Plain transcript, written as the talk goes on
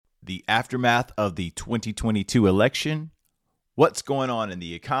the aftermath of the 2022 election, what's going on in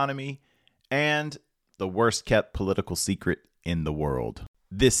the economy, and the worst kept political secret in the world.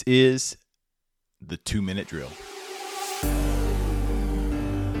 This is the 2-Minute Drill.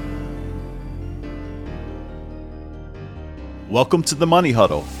 Welcome to the Money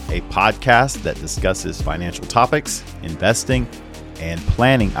Huddle, a podcast that discusses financial topics, investing, and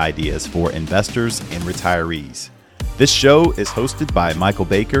planning ideas for investors and retirees. This show is hosted by Michael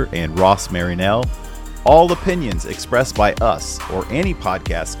Baker and Ross Marinell. All opinions expressed by us or any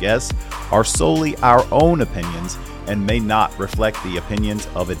podcast guests are solely our own opinions and may not reflect the opinions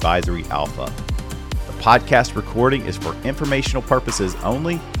of Advisory Alpha. The podcast recording is for informational purposes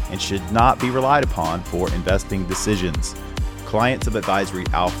only and should not be relied upon for investing decisions. Clients of Advisory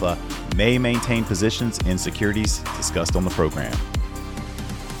Alpha may maintain positions in securities discussed on the program.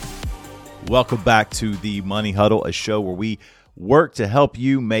 Welcome back to the Money Huddle, a show where we work to help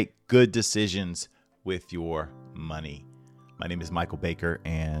you make good decisions with your money. My name is Michael Baker,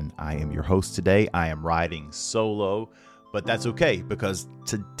 and I am your host today. I am riding solo, but that's okay because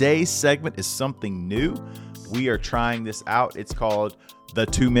today's segment is something new. We are trying this out. It's called the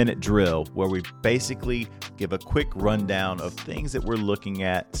 2-Minute Drill, where we basically give a quick rundown of things that we're looking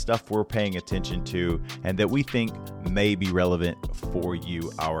at, stuff we're paying attention to, and that we think may be relevant for you,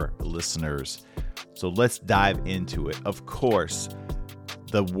 our listeners. So let's dive into it. Of course,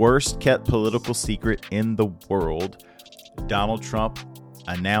 the worst kept political secret in the world, Donald Trump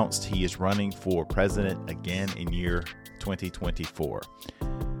announced he is running for president again in year 2024.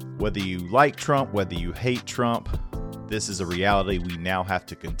 Whether you like Trump, whether you hate Trump, this is a reality we now have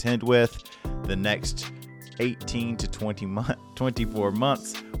to contend with. The next 18 to 24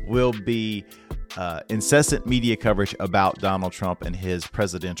 months will be incessant media coverage about Donald Trump and his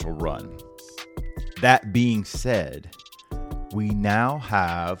presidential run. That being said, we now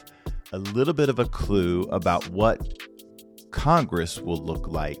have a little bit of a clue about what Congress will look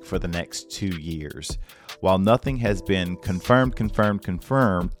like for the next 2 years. While nothing has been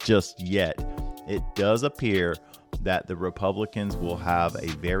confirmed just yet, it does appear that the Republicans will have a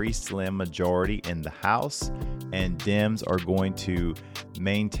very slim majority in the House, and Dems are going to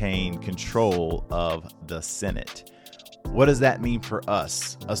maintain control of the Senate. What does that mean for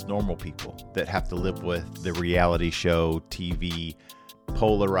us normal people that have to live with the reality show, TV,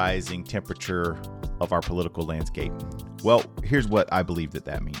 polarizing temperature of our political landscape? Well, here's what I believe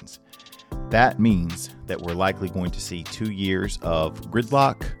that means. That means that we're likely going to see 2 years of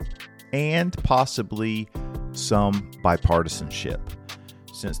gridlock and possibly some bipartisanship.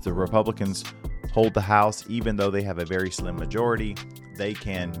 Since the Republicans hold the House, even though they have a very slim majority, they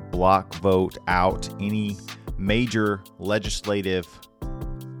can block vote out any major legislative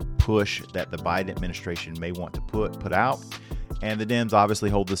push that the Biden administration may want to put out. And the Dems obviously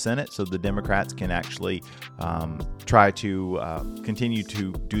hold the Senate, so the Democrats can actually try to continue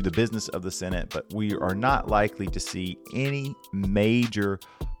to do the business of the Senate. But we are not likely to see any major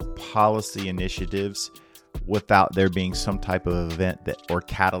policy initiatives without there being some type of event or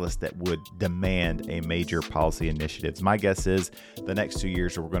catalyst that would demand a major policy initiatives. My guess is the next 2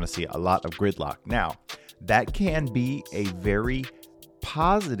 years we're going to see a lot of gridlock. Now, that can be a very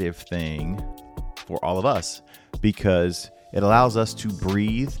positive thing for all of us because it allows us to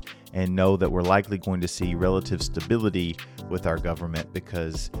breathe and know that we're likely going to see relative stability with our government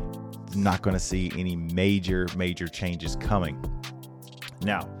because we're not going to see any major changes coming.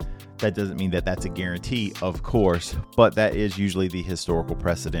 Now, that doesn't mean that that's a guarantee, of course, but that is usually the historical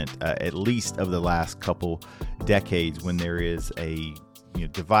precedent, at least of the last couple decades. When there is a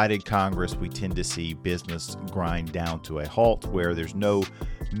divided Congress, we tend to see business grind down to a halt where there's no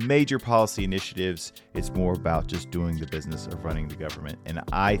major policy initiatives. It's more about just doing the business of running the government. And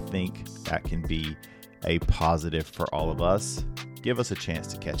I think that can be a positive for all of us. Give us a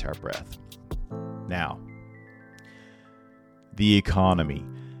chance to catch our breath. Now, the economy.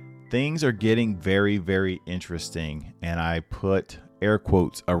 Things are getting very, very interesting, and I put air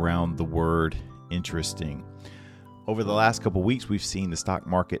quotes around the word interesting. Over the last couple of weeks, we've seen the stock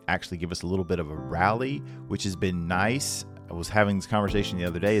market actually give us a little bit of a rally, which has been nice. I was having this conversation the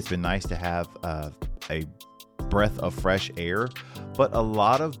other day. It's been nice to have a breath of fresh air, but a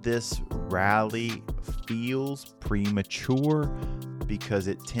lot of this rally feels premature because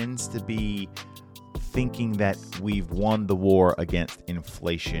it tends to be thinking that we've won the war against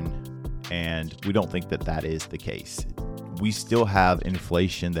inflation, and we don't think that is the case. We still have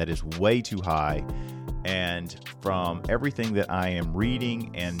inflation that is way too high, and from everything that I am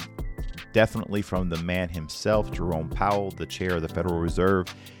reading, and definitely from the man himself, Jerome Powell, the chair of the Federal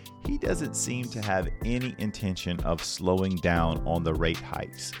Reserve, he doesn't seem to have any intention of slowing down on the rate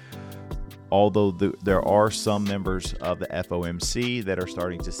hikes. Although there are some members of the FOMC that are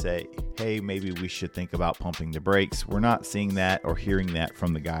starting to say, hey, maybe we should think about pumping the brakes. We're not seeing that or hearing that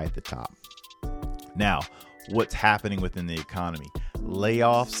from the guy at the top. Now, what's happening within the economy?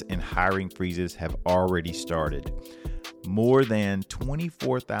 Layoffs and hiring freezes have already started. More than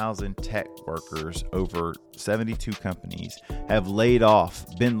 24,000 tech workers over 72 companies have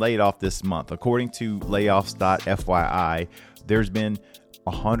been laid off this month. According to layoffs.fyi, there's been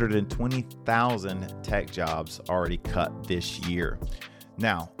 120,000 tech jobs already cut this year.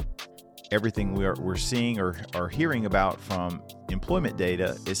 Now, everything we're seeing or hearing about from employment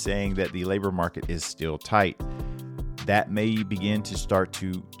data is saying that the labor market is still tight. That may begin to start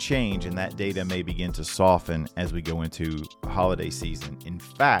to change, and that data may begin to soften as we go into holiday season. In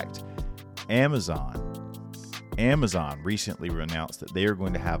fact, Amazon recently announced that they are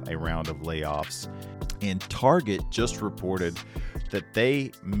going to have a round of layoffs, and Target just reported that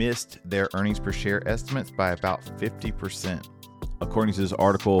they missed their earnings per share estimates by about 50%. According to this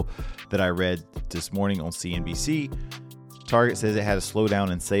article that I read this morning on CNBC, Target says it had a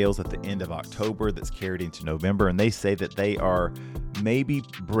slowdown in sales at the end of October that's carried into November, and they say that they are maybe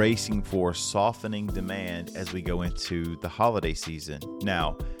bracing for softening demand as we go into the holiday season.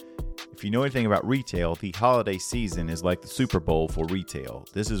 Now, if you know anything about retail, the holiday season is like the Super Bowl for retail.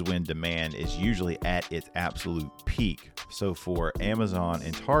 This is when demand is usually at its absolute peak. So for Amazon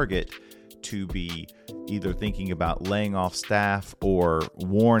and Target to be either thinking about laying off staff or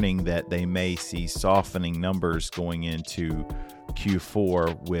warning that they may see softening numbers going into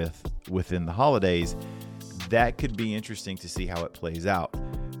Q4 within the holidays, that could be interesting to see how it plays out.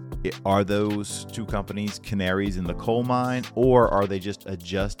 Are those two companies canaries in the coal mine, or are they just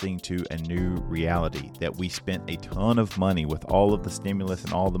adjusting to a new reality that we spent a ton of money with all of the stimulus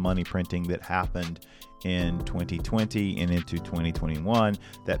and all the money printing that happened in 2020 and into 2021,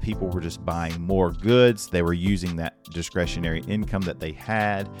 that people were just buying more goods. They were using that discretionary income that they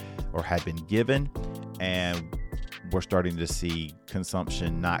had or had been given, and we're starting to see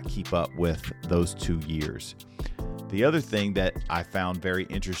consumption not keep up with those 2 years. The other thing that I found very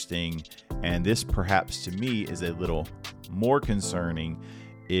interesting, and this perhaps to me is a little more concerning,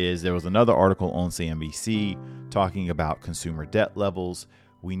 is there was another article on CNBC talking about consumer debt levels.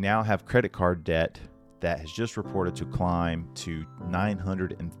 We now have credit card debt that has just reported to climb to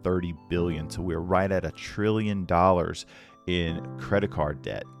 $930 billion. So we're right at $1 trillion in credit card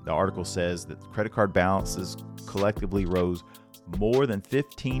debt. The article says that credit card balances collectively rose more than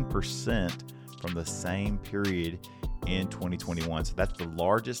 15% from the same period in 2021. So that's the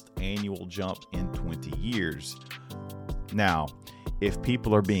largest annual jump in 20 years. Now, if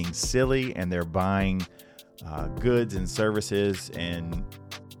people are being silly and they're buying goods and services and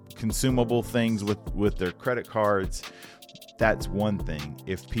consumable things with their credit cards, that's one thing.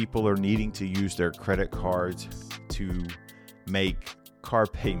 If people are needing to use their credit cards to make car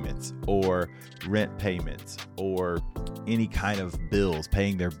payments or rent payments or any kind of bills,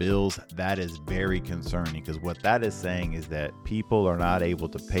 paying their bills, that is very concerning, because what that is saying is that people are not able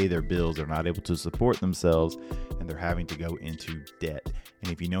to pay their bills, they're not able to support themselves, and they're having to go into debt.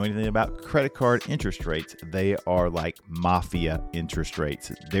 And if you know anything about credit card interest rates, they are like mafia interest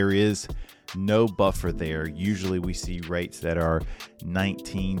rates. There is no buffer there. Usually we see rates that are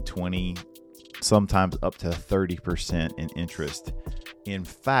 19, 20, sometimes up to 30% in interest. In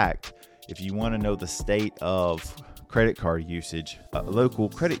fact, if you want to know the state of credit card usage, a local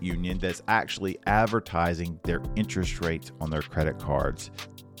credit union that's actually advertising their interest rates on their credit cards.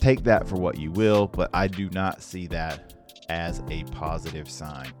 Take that for what you will, but I do not see that as a positive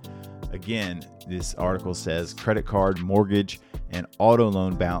sign. Again, this article says credit card, mortgage, and auto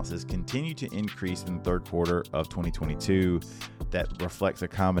loan balances continue to increase in the third quarter of 2022. That reflects a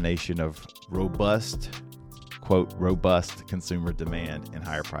combination of robust consumer demand and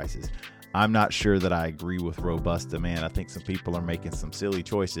higher prices. I'm not sure that I agree with robust demand. I think some people are making some silly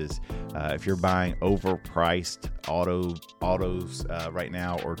choices. If you're buying overpriced autos right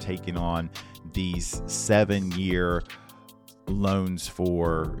now, or taking on these 7-year loans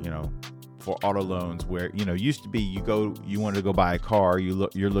for auto loans, where used to be you wanted to go buy a car,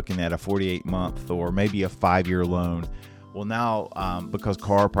 you're looking at a 48-month or maybe a 5-year loan. Well, now because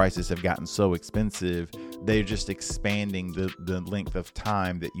car prices have gotten so expensive, they're just expanding the length of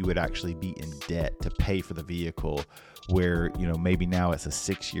time that you would actually be in debt to pay for the vehicle, where maybe now it's a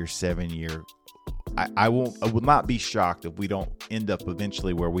 6-year, 7-year. I would not be shocked if we don't end up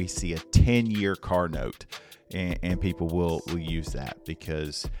eventually where we see a 10-year car note, and people will use that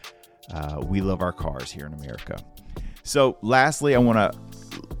because we love our cars here in America. So lastly, I want to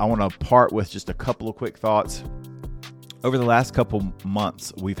I want to part with just a couple of quick thoughts. Over the last couple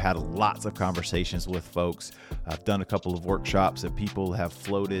months, we've had lots of conversations with folks. I've done a couple of workshops and people have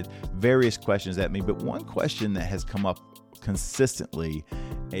floated various questions at me. But one question that has come up consistently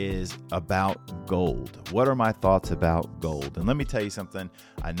is about gold. What are my thoughts about gold? And let me tell you something.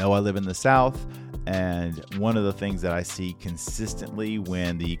 I know I live in the South, and one of the things that I see consistently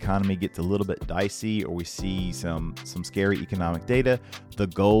when the economy gets a little bit dicey or we see some scary economic data, the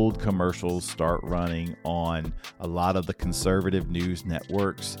gold commercials start running on a lot of the conservative news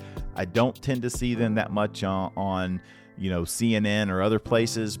networks. I don't tend to see them that much on CNN or other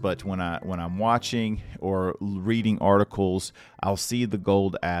places, but when I'm watching or reading articles, I'll see the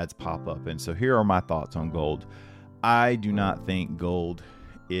gold ads pop up. And so here are my thoughts on gold. I do not think gold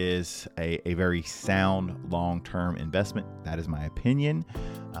is a very sound long-term investment. That is my opinion.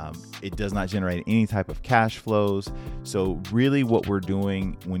 It does not generate any type of cash flows. So really what we're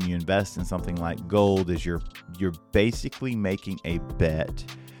doing when you invest in something like gold is you're basically making a bet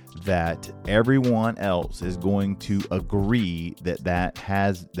that everyone else is going to agree that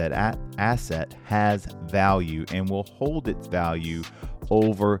asset has value and will hold its value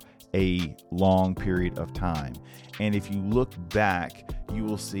over a long period of time. And if you look back, you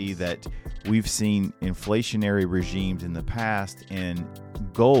will see that we've seen inflationary regimes in the past, and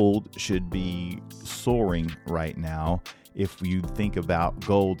gold should be soaring right now if you think about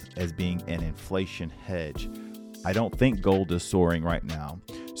gold as being an inflation hedge. I don't think gold is soaring right now.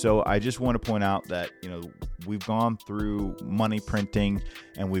 So I just want to point out that, we've gone through money printing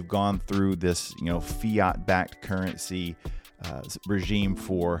and we've gone through this, fiat-backed currency regime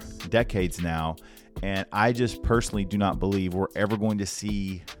for decades now. And I just personally do not believe we're ever going to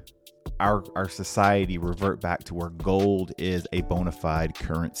see our society revert back to where gold is a bona fide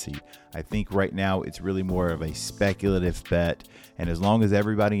currency. I think right now it's really more of a speculative bet. And as long as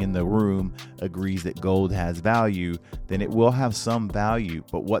everybody in the room agrees that gold has value, then it will have some value.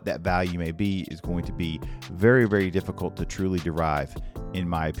 But what that value may be is going to be very, very difficult to truly derive, in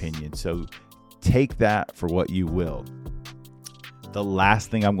my opinion. So take that for what you will. The last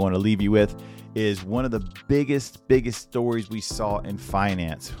thing I'm going to leave you with is one of the biggest stories we saw in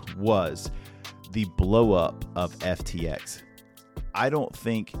finance was the blow up of FTX. I don't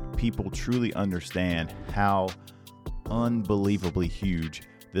think people truly understand how unbelievably huge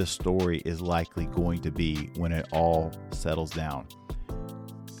this story is likely going to be when it all settles down.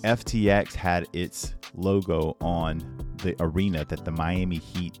 FTX had its logo on the arena that the Miami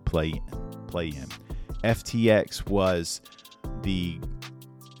Heat play in. FTX was the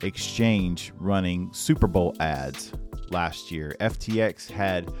exchange running Super Bowl ads last year. FTX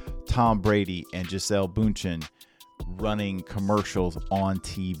had Tom Brady and Gisele Bündchen running commercials on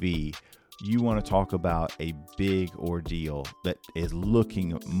TV. You want to talk about a big ordeal that is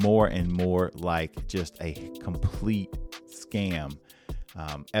looking more and more like just a complete scam.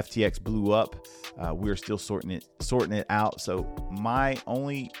 FTX blew up. We're still sorting it out. So my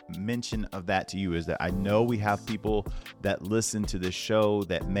only mention of that to you is that I know we have people that listen to this show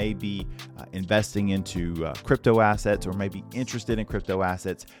that may be investing into crypto assets or may be interested in crypto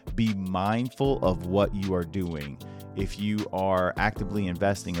assets. Be mindful of what you are doing. If you are actively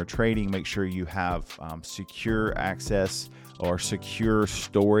investing or trading, make sure you have secure access or secure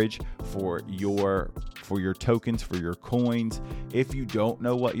storage for your tokens, for your coins. If you don't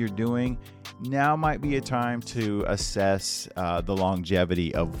know what you're doing, now might be a time to assess the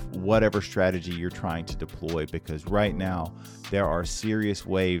longevity of whatever strategy you're trying to deploy, because right now there are serious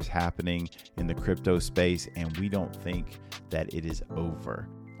waves happening in the crypto space and we don't think that it is over.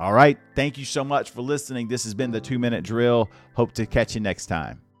 All right. Thank you so much for listening. This has been the 2-Minute Drill. Hope to catch you next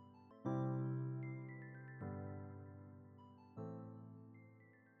time.